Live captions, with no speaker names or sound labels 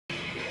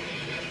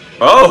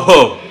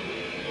Oh,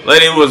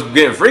 lady was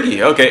getting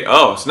freaky. Okay.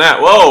 Oh,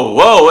 snap. Whoa,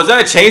 whoa. Was that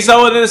a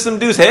chainsaw into some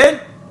dude's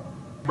head?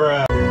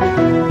 Bruh.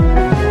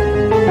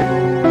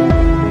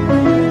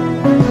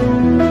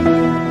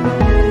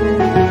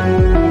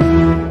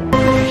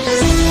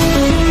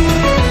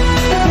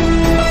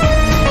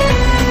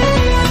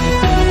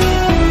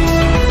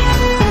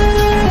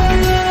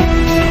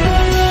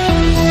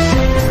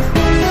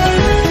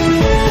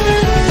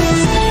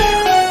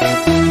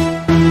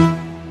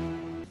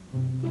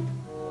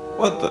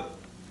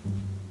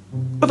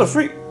 What the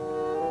freak?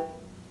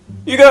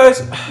 You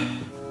guys.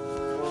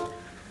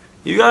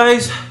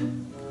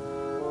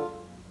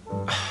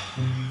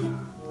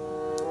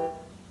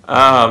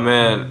 Ah,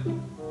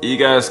 man. You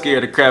guys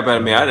scared the crap out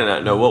of me. I did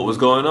not know what was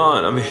going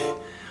on. I mean,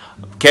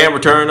 camera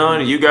turned on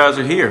and you guys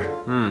are here.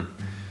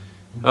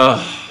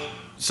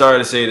 Sorry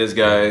to say this,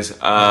 guys.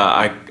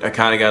 I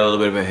kind of got a little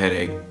bit of a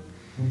headache.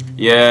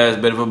 Yeah, it's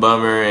a bit of a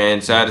bummer,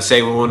 and sad to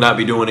say we will not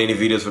be doing any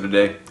videos for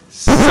today.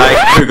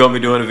 Psych, we're gonna be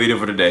doing a video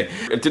for today.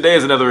 And today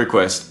is another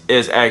request.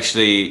 It's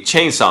actually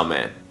Chainsaw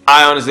Man.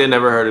 I honestly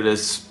never heard of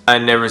this. I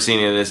never seen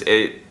any of this.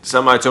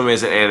 Somebody told me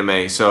it's an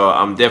anime, so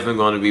I'm definitely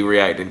going to be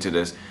reacting to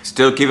this.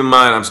 Still keep in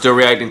mind, I'm still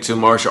reacting to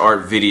martial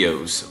art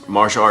videos,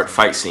 martial art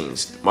fight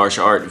scenes,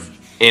 martial art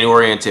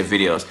oriented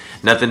videos.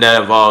 Nothing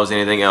that involves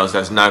anything else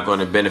that's not going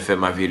to benefit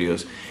my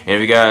videos. And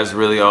if you guys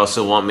really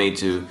also want me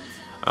to,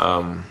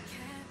 well,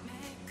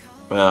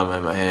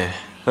 man, my head.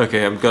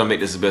 Okay, I'm gonna make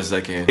this as best as I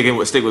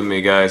can. Stick with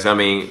me, guys. I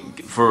mean,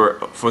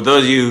 for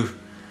those of you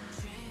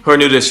who are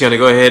new to this channel,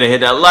 go ahead and hit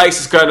that like,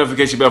 subscribe,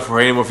 notification bell for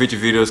any more future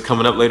videos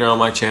coming up later on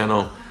my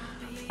channel.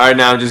 Alright,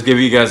 now I'm just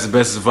giving you guys the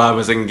best vibe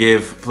as I can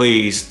give.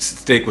 Please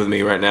stick with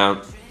me right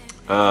now.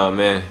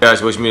 Man,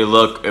 guys, wish me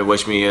luck and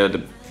wish me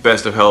the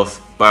best of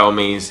health. By all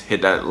means,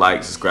 hit that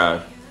like,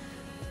 subscribe.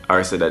 I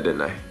already said that,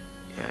 didn't I?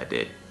 Yeah, I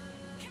did.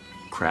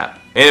 Crap.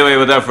 Anyway,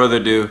 without further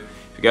ado,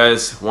 if you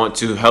guys want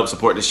to help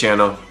support this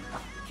channel,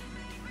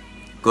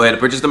 go ahead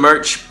and purchase the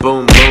merch.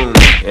 Boom, boom.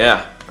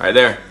 Yeah, right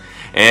there.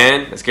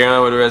 And let's carry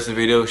on with the rest of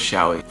the video,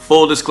 shall we?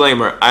 Full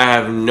disclaimer, I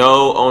have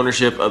no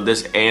ownership of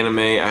this anime.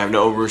 I have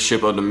no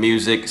ownership of the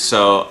music,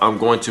 so I'm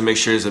going to make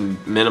sure it's a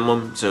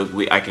minimum so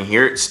I can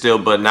hear it still,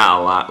 but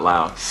not a lot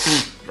loud.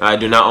 I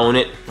do not own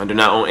it. I do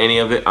not own any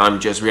of it. I'm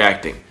just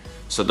reacting.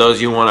 So those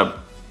of you who want to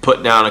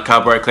put down a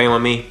copyright claim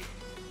on me,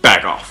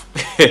 back off.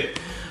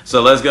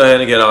 So let's go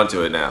ahead and get on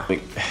to it now.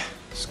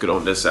 Let's get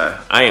on this side.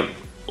 I am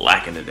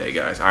lacking today,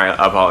 guys. I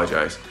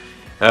apologize.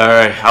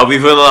 Alright, I'll be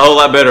feeling a whole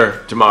lot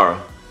better tomorrow.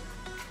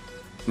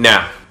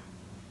 Now.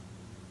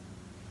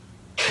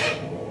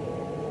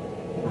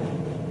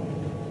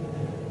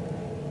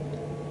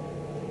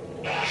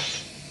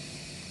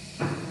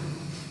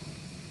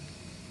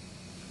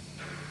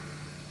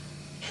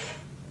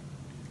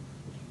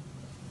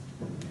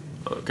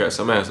 Okay,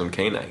 so I'm gonna have some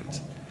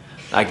canines.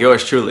 Like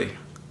yours truly.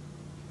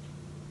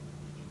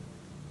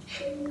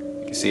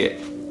 You can see it.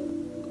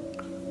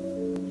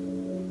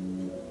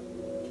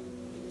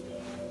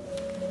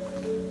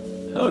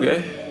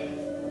 Okay.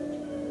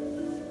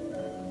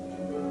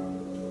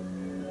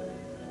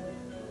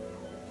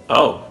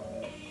 Oh.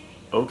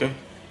 Okay.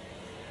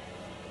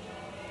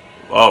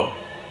 Whoa.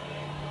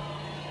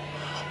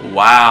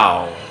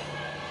 Wow.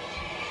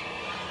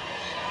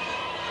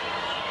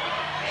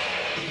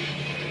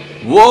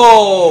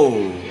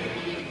 Whoa.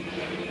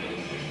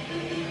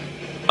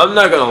 I'm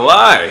not gonna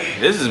lie.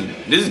 This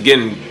is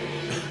getting.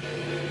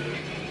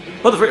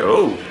 What the frick?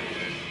 Oh.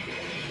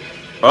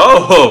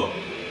 Oh.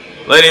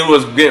 Lady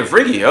was getting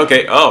freaky.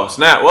 Okay. Oh,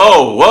 snap.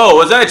 Whoa, whoa.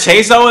 Was that a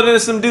chainsaw into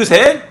some dude's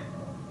head?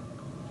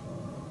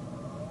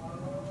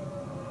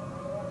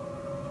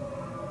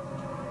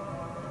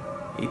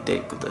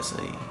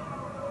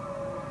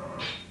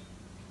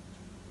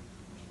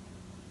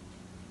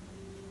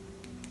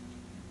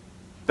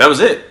 That was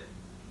it.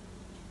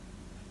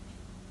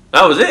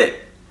 That was it.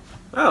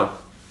 Oh.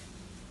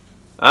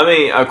 I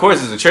mean, of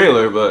course it's a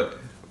trailer, but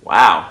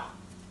wow.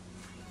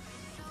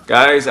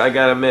 Guys, I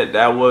gotta admit,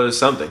 that was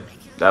something.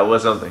 That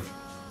was something.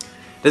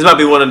 This might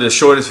be one of the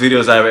shortest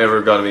videos I've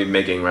ever gonna be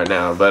making right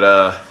now, but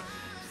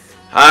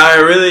I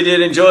really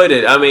did enjoy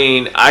it. I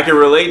mean, I can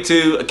relate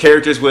to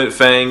characters with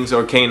fangs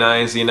or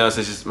canines, you know,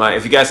 such as my.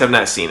 If you guys have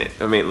not seen it,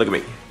 I mean, look at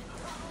me.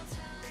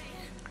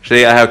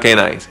 See, I have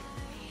canines.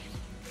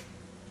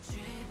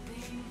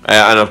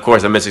 And of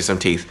course, I'm missing some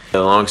teeth. A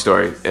long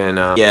story. And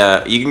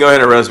yeah, you can go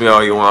ahead and roast me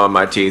all you want with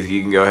my teeth.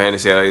 You can go ahead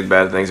and say all these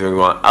bad things if you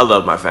want. I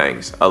love my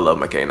fangs. I love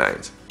my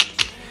canines.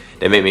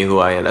 They make me who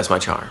I am. That's my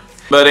charm.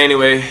 But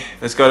anyway,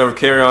 let's go and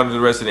carry on to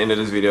the rest of the end of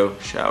this video,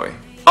 shall we?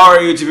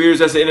 Alright, YouTube viewers,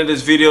 that's the end of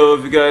this video.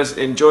 If you guys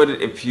enjoyed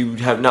it, if you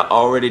have not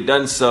already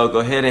done so, go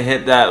ahead and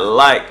hit that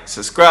like,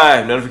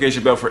 subscribe,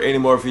 notification bell for any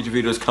more future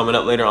videos coming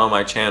up later on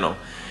my channel.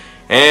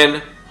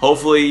 And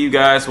hopefully you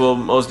guys will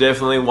most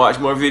definitely watch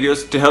more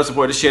videos to help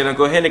support this channel.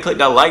 Go ahead and click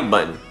that like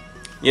button.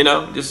 You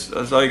know, just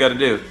that's all you got to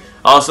do.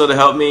 Also to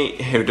help me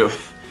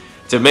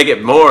to make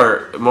it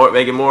more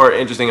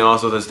interesting, and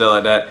also to stuff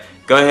like that.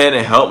 Go ahead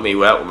and help me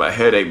out with my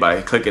headache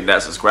by clicking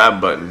that subscribe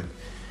button.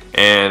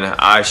 and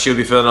I should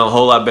be feeling a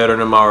whole lot better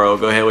tomorrow.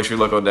 Go ahead, wish me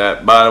luck on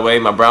that. By the way,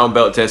 my brown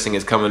belt testing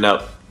is coming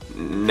up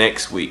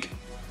next week,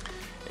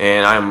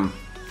 and I'm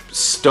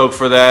stoked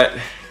for that.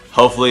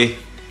 Hopefully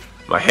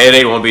my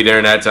headache won't be there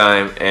in that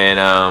time,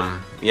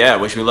 and yeah,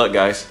 wish me luck,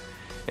 guys.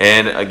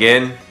 And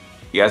again,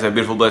 you guys have a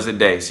beautiful, blessed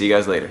day. See you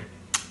guys later.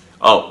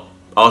 Oh,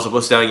 also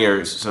post down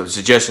your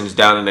suggestions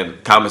down in the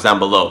comments down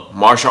below.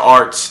 Martial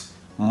arts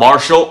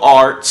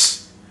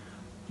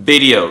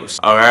videos.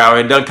 Alright, I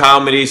already done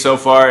comedy so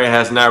far. It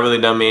has not really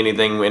done me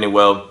anything any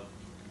well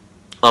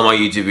on my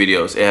YouTube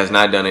videos. It has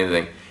not done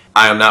anything.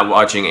 I am not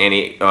watching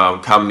any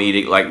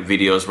comedic like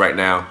videos right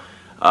now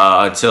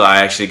until I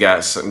actually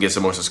get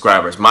some more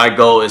subscribers. My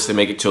goal is to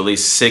make it to at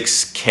least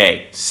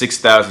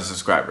 6,000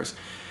 subscribers,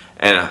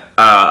 and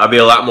I'll be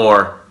a lot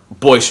more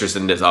boisterous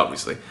than this,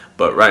 obviously.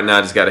 But right now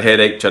I just got a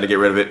headache, trying to get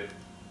rid of it.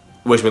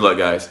 Wish me luck,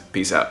 guys.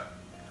 Peace out.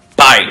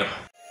 Bye.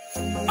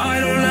 I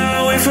don't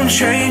know if I'm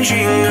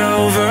changing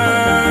over.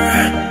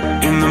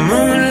 In the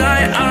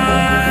moonlight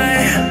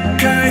I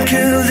can't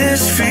kill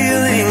this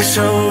feeling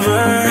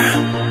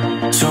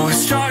sober. So I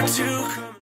start to